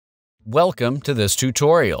Welcome to this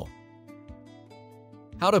tutorial.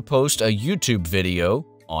 How to post a YouTube video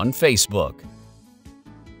on Facebook.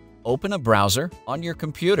 Open a browser on your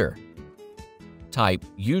computer. Type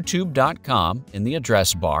youtube.com in the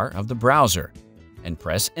address bar of the browser and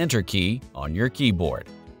press Enter key on your keyboard.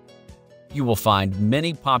 You will find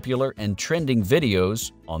many popular and trending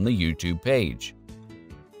videos on the YouTube page.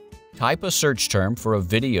 Type a search term for a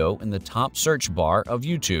video in the top search bar of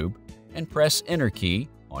YouTube and press Enter key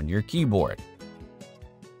on your keyboard.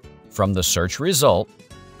 From the search result,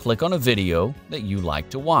 click on a video that you like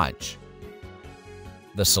to watch.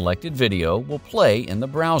 The selected video will play in the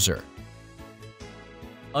browser.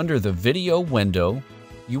 Under the video window,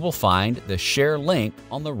 you will find the Share link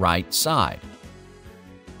on the right side.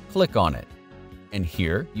 Click on it, and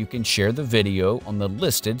here you can share the video on the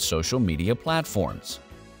listed social media platforms.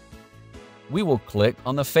 We will click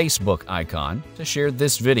on the Facebook icon to share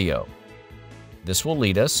this video. This will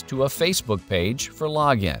lead us to a Facebook page for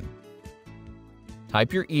login.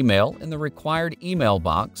 Type your email in the required email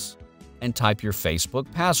box and type your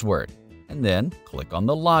Facebook password, and then click on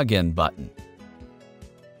the Login button.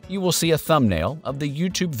 You will see a thumbnail of the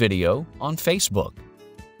YouTube video on Facebook.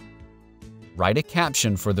 Write a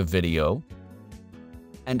caption for the video,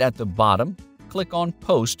 and at the bottom, click on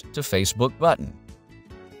Post to Facebook button.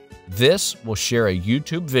 This will share a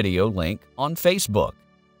YouTube video link on Facebook.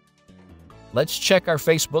 Let's check our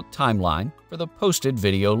Facebook timeline for the posted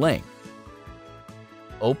video link.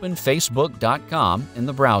 Open facebook.com in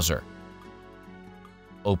the browser.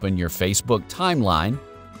 Open your Facebook timeline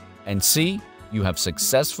and see you have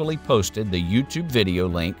successfully posted the YouTube video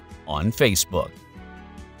link on Facebook.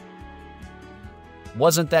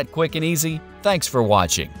 Wasn't that quick and easy? Thanks for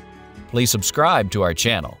watching. Please subscribe to our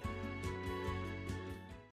channel.